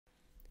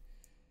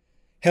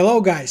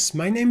Hello guys,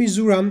 my name is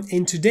Zuram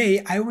and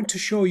today I want to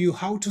show you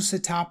how to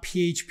set up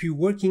PHP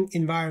working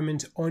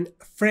environment on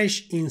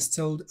fresh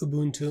installed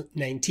Ubuntu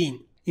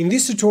 19. In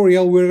this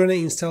tutorial we're going to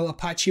install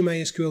Apache,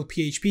 MySQL,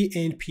 PHP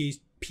and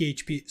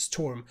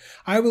PHPStorm.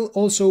 I will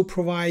also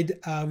provide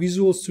a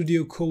Visual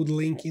Studio Code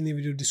link in the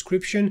video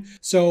description.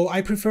 So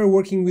I prefer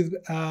working with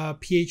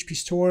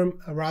PHPStorm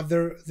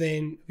rather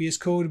than VS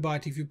Code,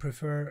 but if you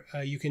prefer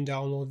you can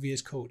download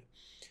VS Code.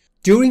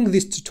 During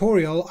this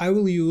tutorial, I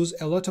will use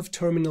a lot of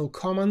terminal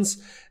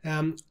commands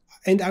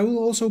and I will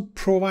also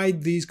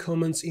provide these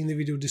commands in the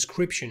video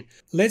description.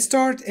 Let's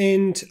start,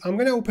 and I'm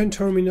going to open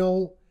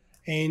terminal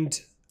and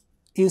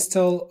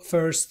install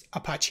first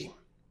Apache.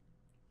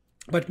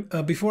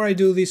 But before I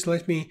do this,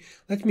 let me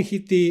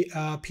hit the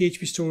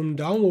PHPStorm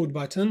download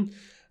button,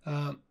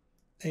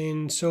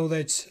 and so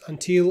that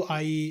until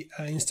I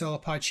install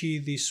Apache,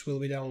 this will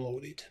be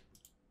downloaded.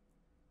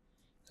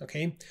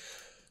 Okay.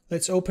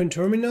 Let's open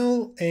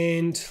terminal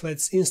and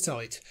let's install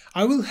it.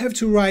 I will have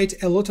to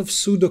write a lot of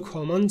sudo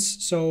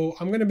commands, so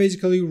I'm going to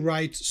basically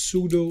write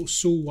sudo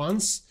su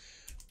once,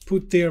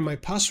 put there my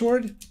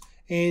password,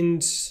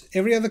 and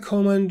every other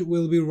command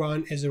will be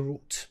run as a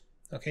root.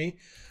 Okay,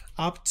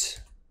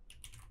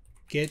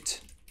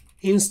 apt-get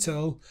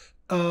install.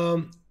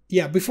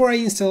 Yeah, before I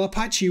install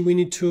Apache, we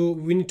need to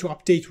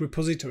update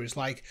repositories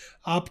like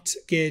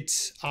apt-get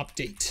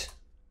update.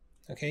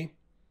 Okay,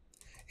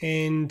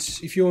 and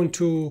if you want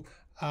to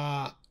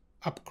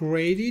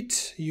upgrade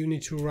it, you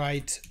need to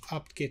write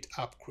apt-get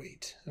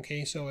upgrade.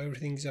 Okay, so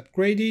everything is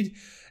upgraded,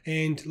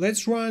 and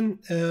let's run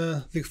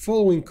the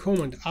following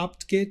command: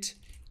 apt-get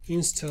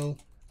install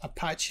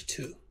Apache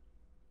 2.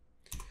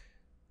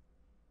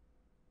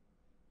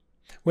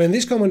 When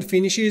this command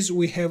finishes,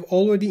 we have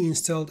already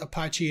installed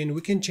Apache and we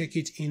can check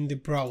it in the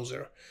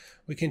browser.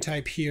 We can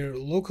type here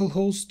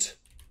localhost,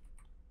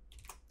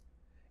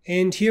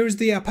 and here's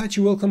the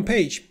Apache welcome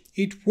page.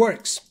 It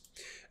works.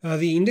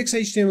 The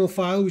index.html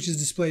file, which is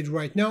displayed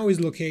right now,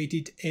 is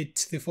located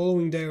at the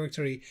following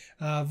directory,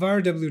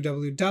 var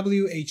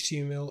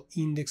www.html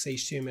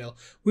index.html.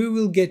 We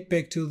will get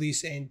back to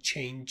this and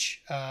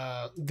change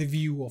the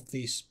view of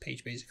this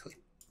page, basically.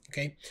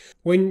 Okay.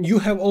 When you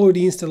have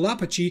already installed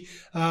Apache,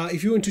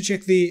 if you want to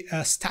check the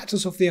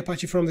status of the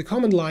Apache from the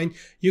command line,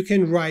 you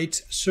can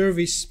write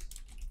service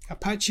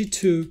Apache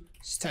 2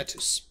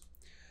 status.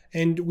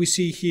 And we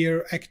see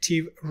here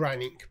active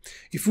running.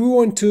 If we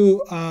want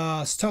to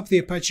stop the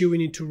Apache, we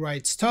need to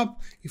write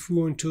stop. If we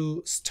want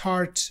to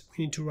start,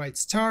 we need to write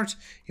start.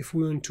 If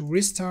we want to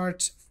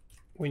restart,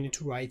 we need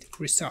to write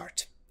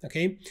restart.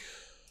 Okay.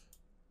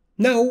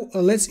 Now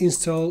let's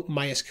install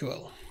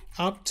MySQL.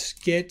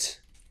 apt-get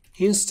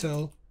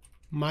install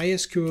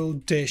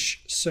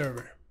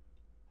mysql-server.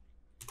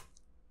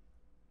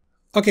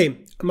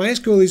 Okay,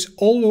 MySQL is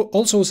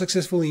also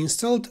successfully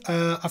installed.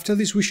 After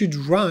this, we should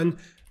run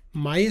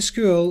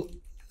MySQL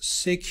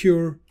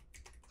secure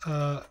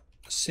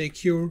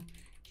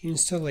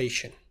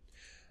installation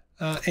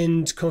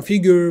and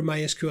configure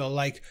MySQL.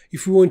 Like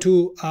if we want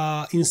to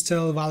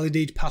install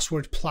validate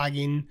password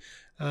plugin,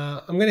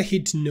 I'm gonna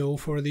hit no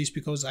for this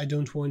because I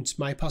don't want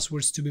my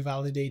passwords to be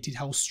validated,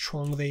 how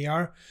strong they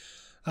are.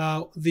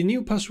 The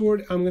new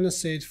password I'm gonna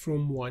set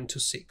from 1 to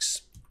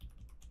 6.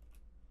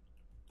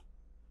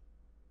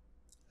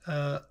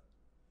 I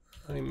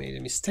made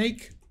a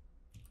mistake.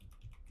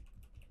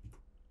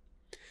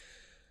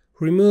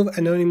 Remove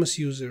anonymous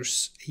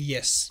users,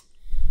 yes.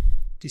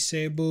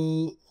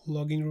 Disable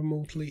login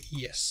remotely,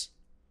 yes.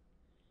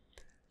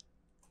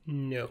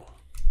 No.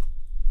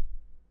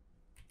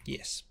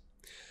 Yes.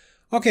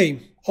 Okay,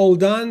 all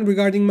done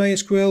regarding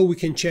MySQL. We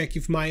can check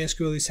if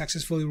MySQL is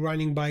successfully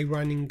running by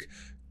running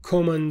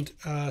command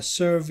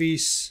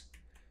service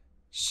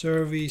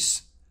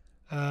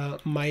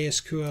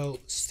MySQL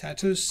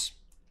status.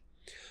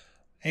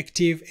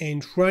 Active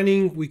and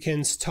running. We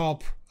can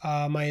stop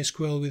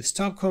MySQL with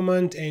stop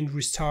command and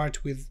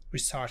restart with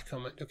restart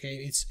command.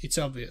 Okay, it's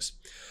obvious.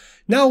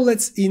 Now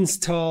let's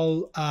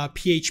install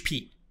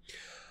PHP.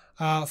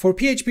 For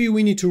PHP,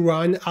 we need to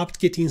run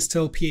apt-get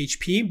install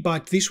PHP,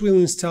 but this will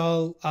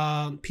install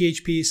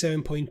PHP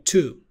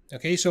 7.2.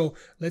 Okay, so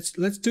let's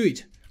do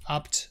it.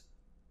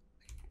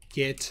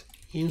 apt-get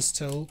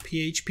install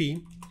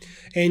PHP,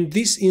 and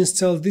this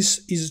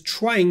is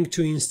trying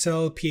to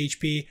install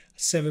PHP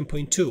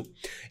 7.2.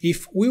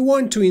 If we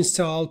want to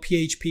install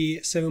PHP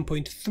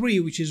 7.3,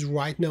 which is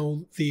right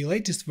now the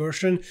latest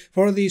version,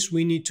 for this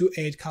we need to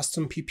add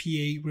custom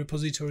PPA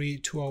repository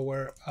to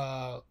our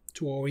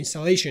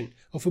installation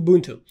of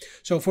Ubuntu.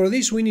 So for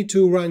this we need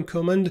to run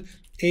command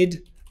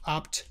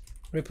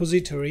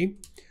add-apt-repository,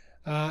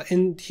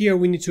 and here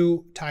we need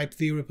to type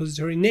the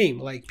repository name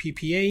like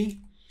PPA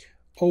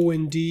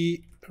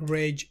ondrej/php.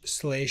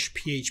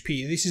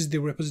 This is the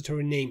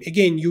repository name.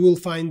 Again, you will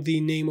find the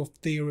name of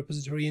the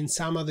repository and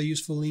some other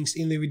useful links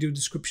in the video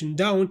description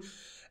down.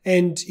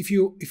 And if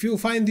you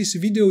find this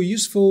video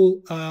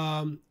useful,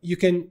 you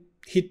can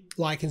hit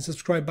like and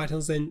subscribe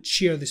buttons and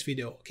share this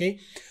video. Okay,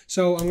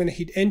 so I'm going to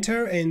hit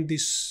enter, and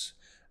this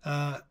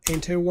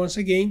enter once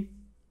again.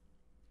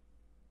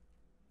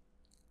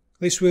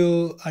 This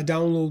will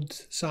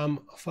download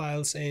some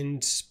files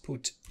and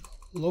put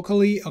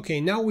locally. Okay,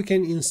 now we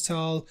can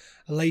install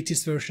a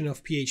latest version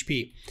of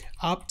PHP.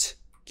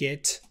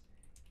 apt-get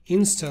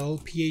install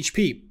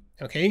PHP.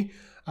 Okay,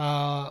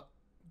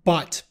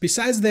 but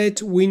besides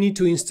that, we need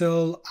to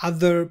install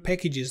other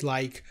packages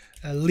like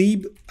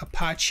lib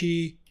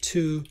apache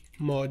 2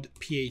 mod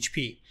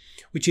PHP,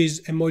 which is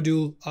a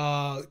module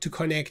to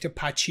connect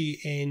Apache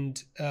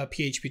and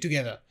PHP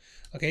together.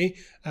 Okay,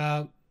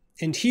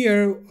 and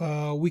here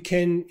we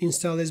can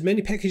install as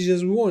many packages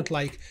as we want.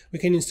 Like we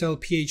can install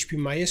PHP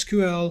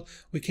MySQL,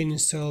 we can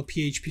install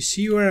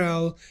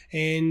PHPStorm,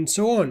 and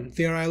so on.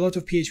 There are a lot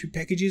of PHP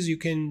packages. You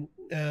can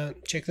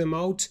check them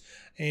out,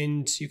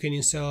 and you can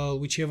install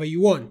whichever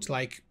you want,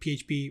 like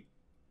PHP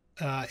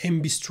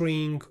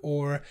mbstring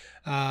or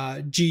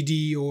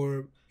GD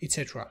or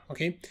etc.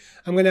 Okay,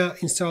 I'm gonna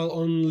install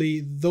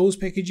only those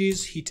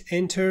packages, hit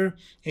enter,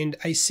 and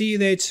I see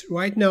that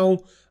right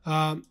now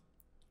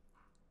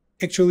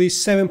actually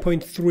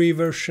 7.3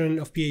 version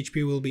of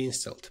PHP will be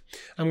installed.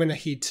 I'm gonna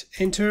hit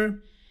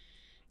enter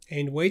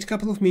and wait a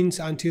couple of minutes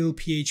until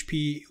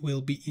PHP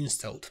will be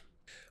installed.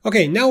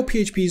 Okay, now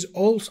PHP is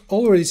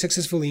already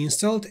successfully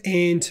installed,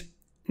 and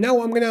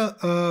now I'm gonna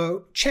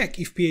check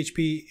if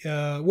PHP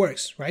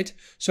works, right?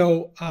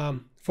 So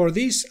for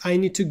this, I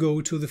need to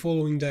go to the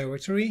following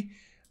directory,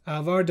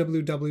 var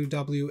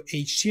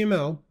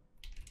www.html,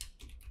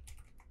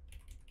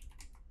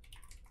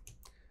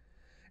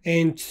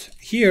 and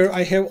here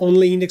I have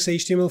only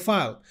index.html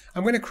file.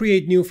 I'm going to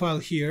create new file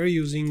here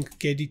using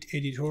gedit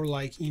editor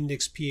like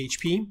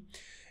index.php,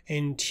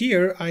 and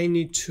here I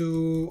need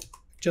to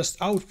just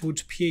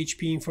output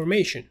PHP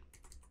information,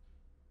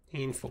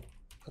 info.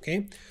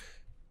 Okay,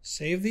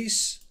 save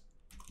this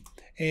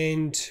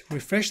and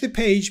refresh the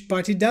page,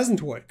 but it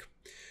doesn't work.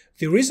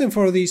 The reason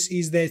for this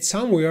is that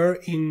somewhere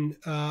in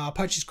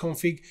Apache's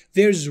config,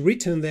 there's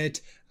written that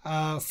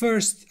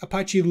first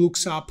Apache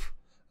looks up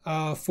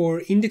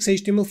for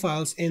index.html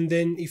files, and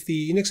then if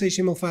the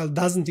index.html file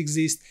doesn't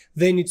exist,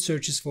 then it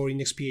searches for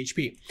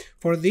index.php.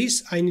 For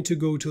this, I need to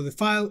go to the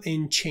file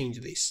and change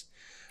this.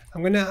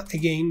 I'm gonna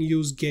again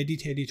use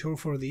gedit editor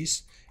for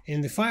this,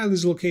 and the file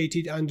is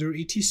located under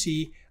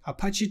etc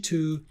apache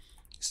 2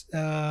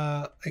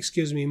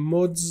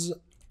 mods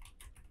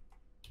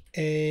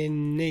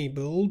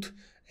enabled,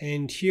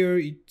 and here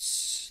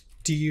it's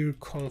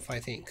dir-conf, I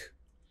think.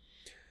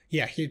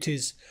 Yeah, here it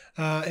is.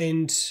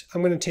 And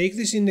I'm going to take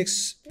this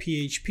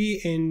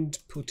index.php and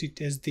put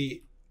it as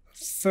the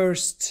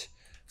first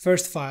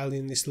file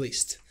in this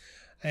list.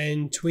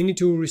 And we need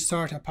to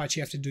restart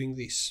Apache after doing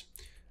this.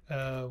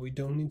 We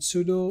don't need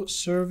sudo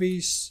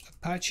service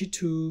apache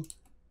 2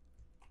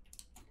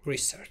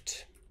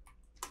 restart.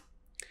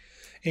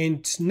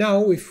 And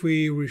now if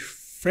we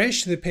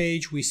refresh the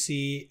page, we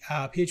see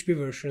PHP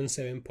version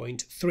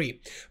 7.3.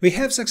 We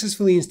have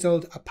successfully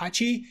installed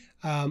Apache,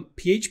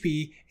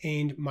 PHP,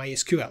 and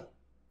MySQL.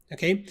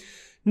 Okay,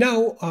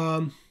 now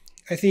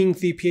I think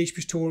the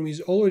PHPStorm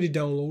is already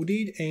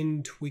downloaded,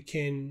 and we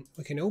can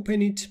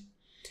open it.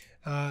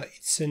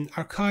 It's an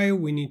archive.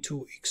 We need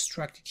to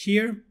extract it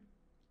here.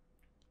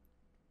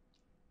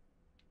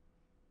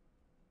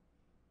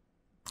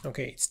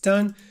 Okay, it's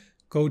done.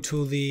 Go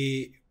to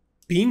the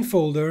bin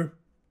folder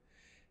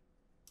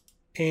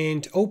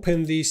and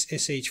open this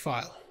sh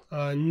file.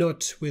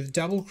 Not with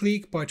double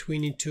click, but we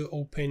need to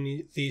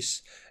open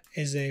this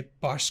as a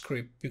bash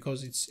script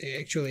because it's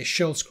actually a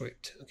shell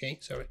script. Okay,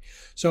 sorry.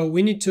 So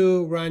we need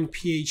to run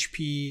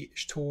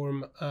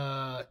phpstorm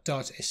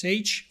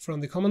 .sh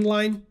from the command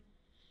line.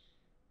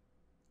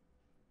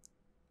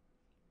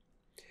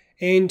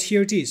 And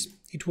here it is.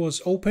 It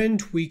was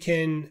opened. We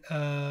can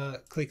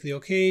click the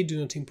OK, do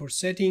not import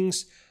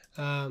settings.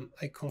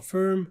 I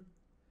confirm.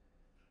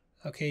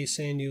 Okay,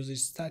 send user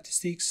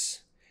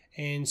statistics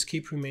and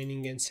skip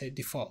remaining and set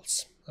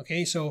defaults.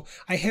 Okay, so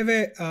I have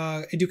a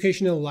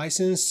educational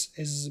license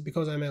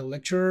because I'm a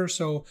lecturer,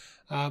 so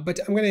but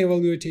I'm going to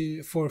evaluate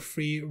it for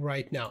free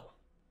right now.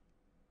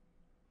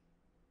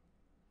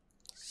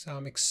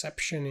 Some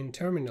exception in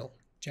terminal,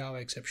 Java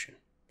exception,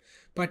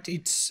 but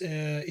it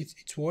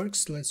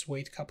works. Let's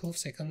wait a couple of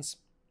seconds.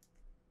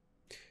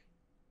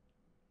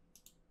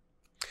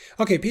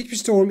 Okay,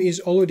 PHPStorm is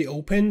already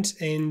opened,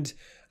 and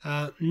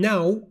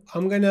now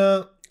I'm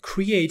gonna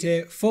create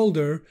a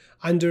folder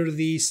under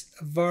this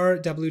var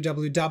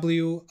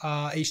www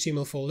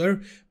HTML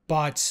folder.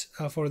 But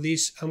for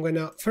this,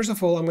 first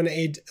of all, I'm gonna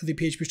add the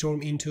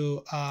PHPStorm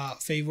into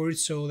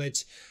favorites so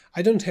that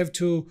I don't have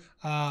to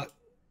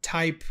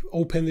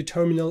open the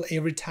terminal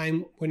every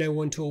time when I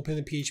want to open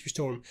the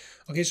PHPStorm.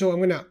 Okay, so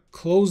I'm gonna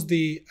close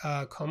the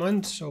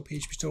command. So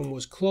PHPStorm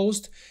was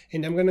closed,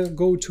 and I'm gonna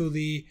go to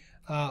the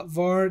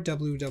var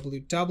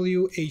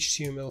www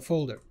HTML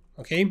folder.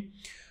 Okay,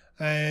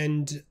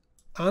 and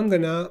I'm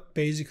gonna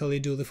basically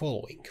do the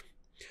following.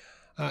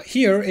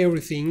 Here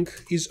everything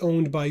is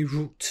owned by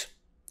root.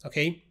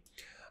 Okay,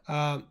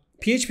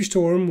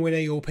 PHPStorm, when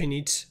I open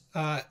it,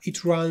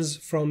 it runs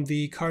from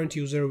the current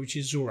user, which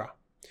is Zura.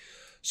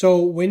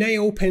 So when I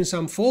open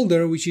some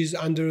folder which is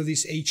under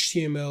this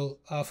HTML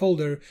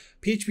folder,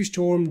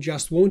 PHPStorm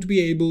just won't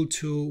be able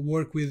to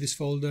work with this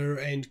folder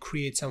and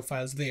create some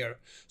files there.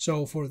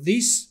 So for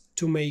this,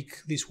 to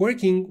make this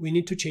working, we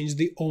need to change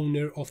the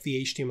owner of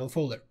the HTML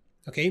folder.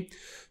 Okay,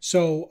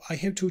 so I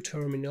have two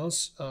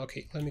terminals.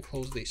 Okay, let me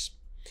close this.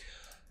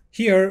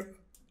 Here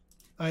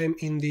I'm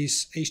in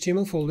this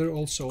HTML folder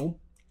also,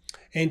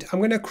 and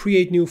I'm gonna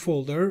create new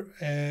folder,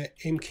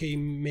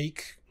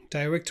 mkmake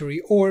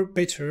directory, or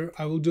better,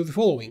 I will do the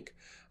following.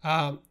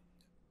 I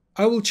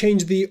will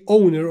change the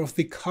owner of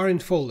the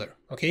current folder.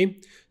 Okay,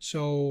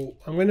 so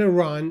I'm gonna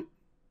run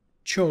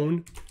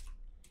chown.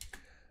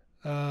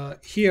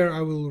 Here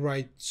I will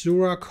write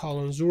zura :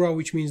 zura,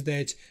 which means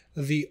that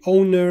the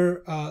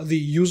owner, the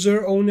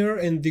user owner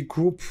and the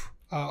group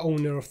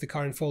owner of the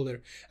current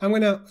folder. I'm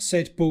gonna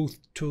set both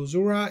to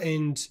zura,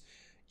 and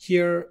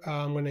here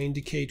I'm gonna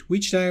indicate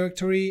which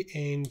directory,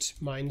 and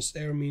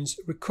 -r means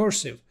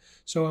recursive.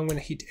 So I'm gonna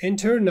hit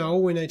enter. Now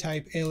when I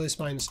type ls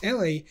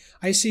 -la,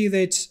 I see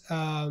that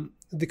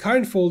the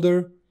current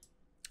folder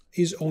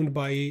is owned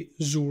by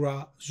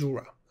zura.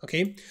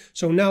 Okay,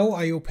 so now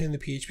I open the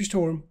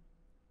PHPStorm.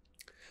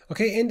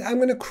 Okay, and I'm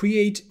gonna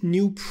create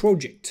new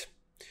project.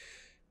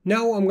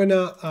 Now I'm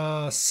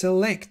gonna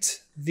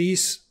select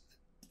this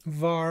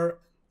var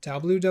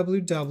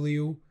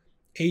www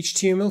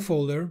HTML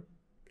folder,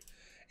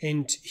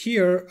 and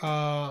here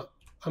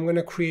I'm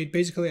gonna create,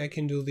 basically I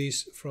can do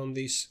this from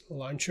this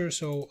launcher.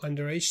 So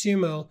under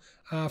HTML,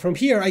 from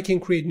here I can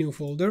create new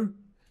folder.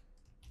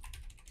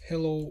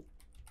 Hello.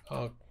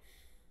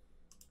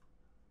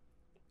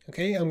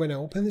 Okay, I'm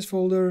gonna open this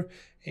folder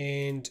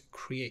and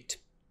create.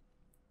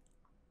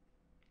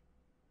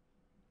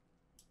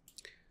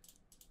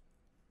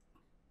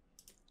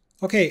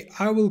 Okay,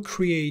 I will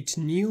create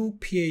new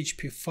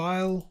PHP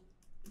file,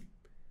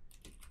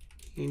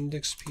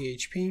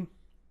 index.php.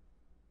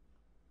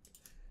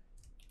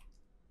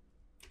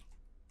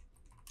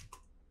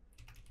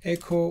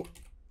 Echo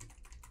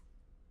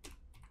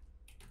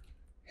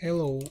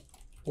hello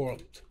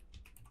world.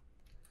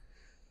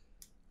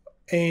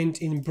 And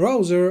in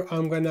browser,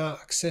 I'm gonna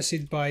access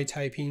it by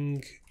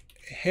typing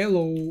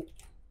hello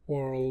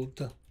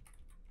world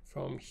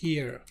from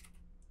here.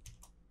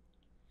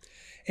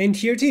 And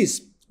here it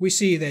is. We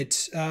see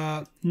that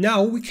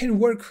now we can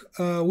work,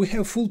 we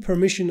have full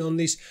permission on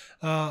this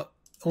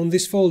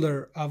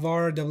folder,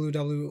 var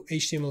www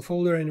HTML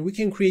folder, and we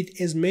can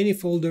create as many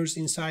folders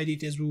inside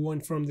it as we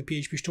want from the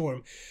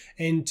PHPStorm.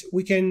 And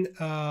we can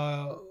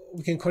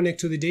connect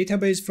to the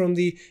database from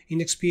the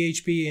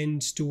index.php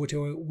and do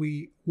whatever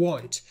we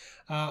want.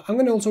 I'm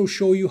going to also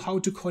show you how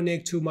to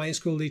connect to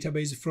MySQL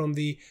database from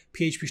the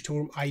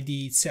PHPStorm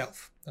IDE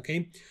itself.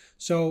 Okay,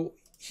 so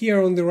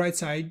here on the right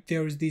side,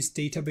 there is this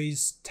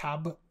database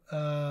tab.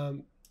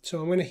 So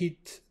I'm going to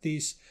hit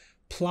this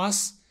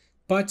plus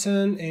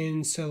button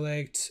and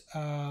select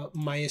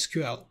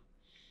MySQL.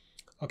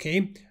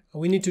 Okay,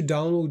 we need to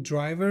download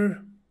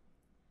driver,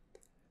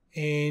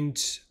 and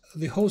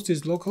the host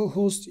is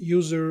localhost,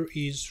 user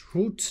is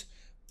root,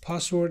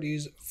 password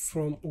is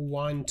from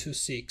 1 to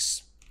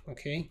 6.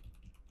 Okay,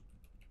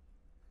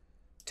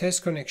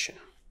 test connection.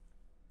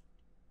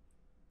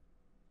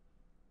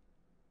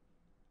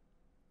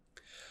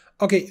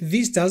 Okay,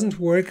 this doesn't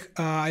work,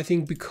 I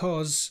think,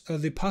 because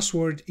the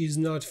password is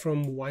not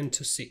from 1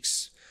 to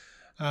 6.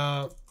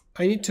 I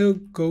need to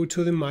go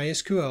to the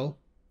MySQL,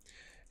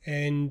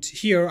 and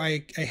here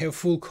I have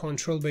full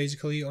control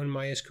basically on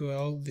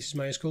MySQL. This is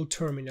MySQL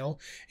terminal,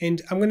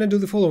 and I'm gonna do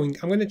the following.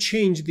 I'm gonna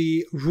change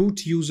the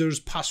root user's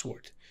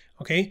password.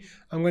 Okay,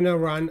 I'm gonna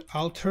run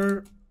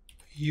alter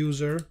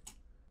user.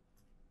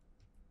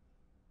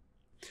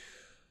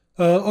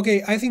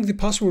 Okay, I think the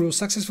password was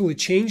successfully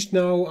changed.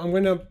 Now I'm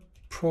gonna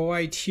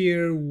provide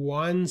here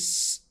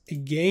once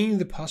again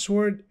the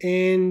password,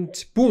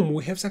 and boom,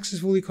 we have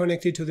successfully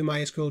connected to the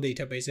MySQL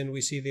database, and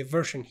we see the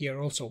version here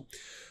also.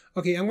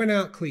 Okay, I'm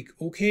gonna click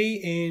OK,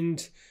 and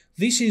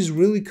this is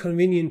really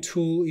convenient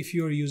tool if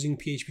you're using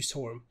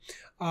PHPStorm.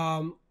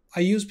 I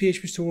use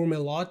PHPStorm a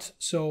lot,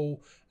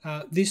 so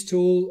this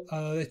tool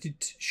that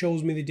it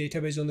shows me the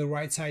database on the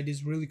right side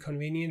is really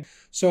convenient.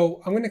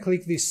 So I'm gonna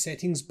click this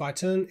settings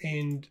button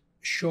and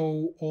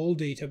show all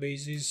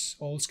databases,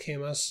 all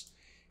schemas.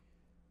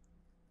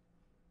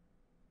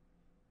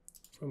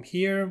 From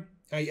here,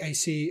 I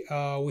see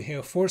we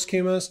have 4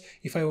 schemas.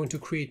 If I want to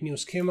create new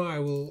schema, I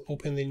will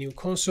open the new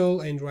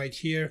console and right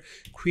here,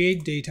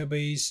 create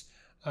database,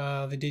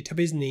 the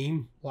database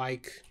name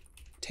like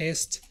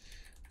test.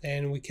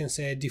 Then we can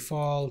say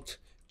default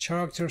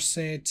character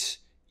set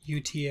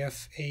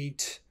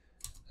UTF-8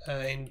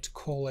 and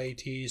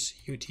call8 is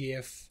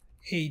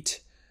UTF-8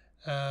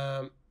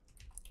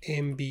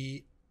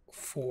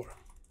 MB4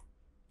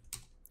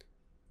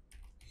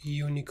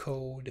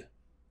 Unicode.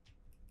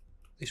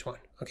 This one.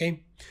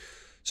 Okay,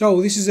 so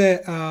this is a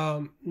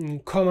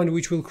command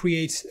which will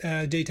create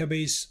a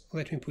database.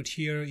 Let me put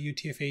here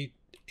UTF-8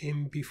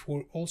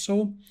 MB4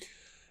 also,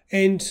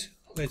 and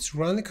let's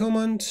run the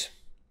command.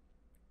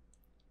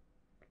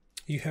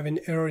 You have an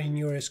error in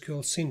your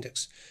SQL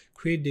syntax.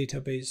 create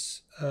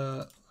database.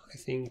 I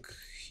think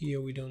here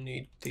we don't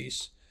need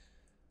this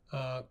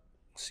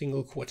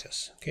single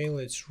quotas. Okay,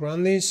 let's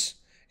run this,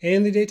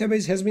 and the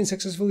database has been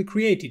successfully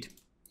created.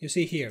 You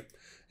see here,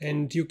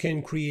 and you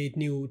can create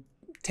new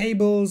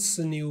tables,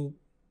 new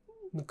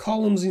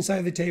columns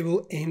inside the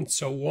table, and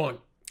so on.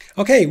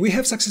 Okay, we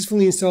have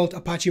successfully installed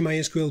Apache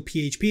MySQL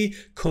PHP,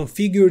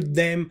 configured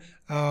them.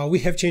 We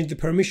have changed the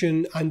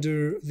permission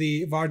under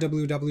the var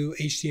www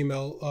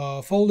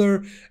HTML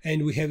folder,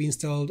 and we have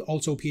installed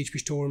also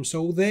PHPStorm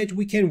so that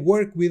we can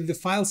work with the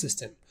file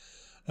system.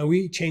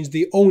 We changed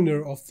the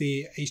owner of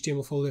the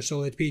HTML folder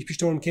so that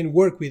PHPStorm can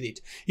work with it.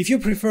 If you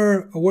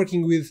prefer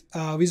working with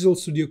Visual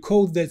Studio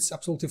Code, that's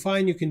absolutely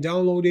fine. You can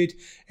download it.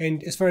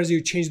 And as far as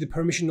you change the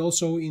permission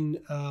also in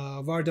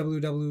var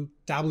www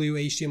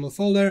HTML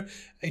folder,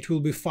 it will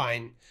be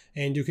fine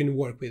and you can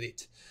work with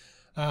it.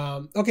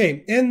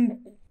 Okay, and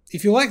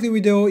if you like the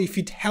video, if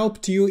it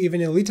helped you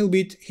even a little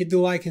bit, hit the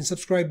like and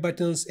subscribe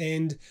buttons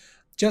and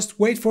just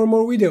wait for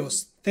more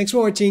videos. Thanks for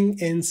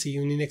watching and see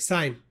you in the next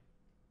time.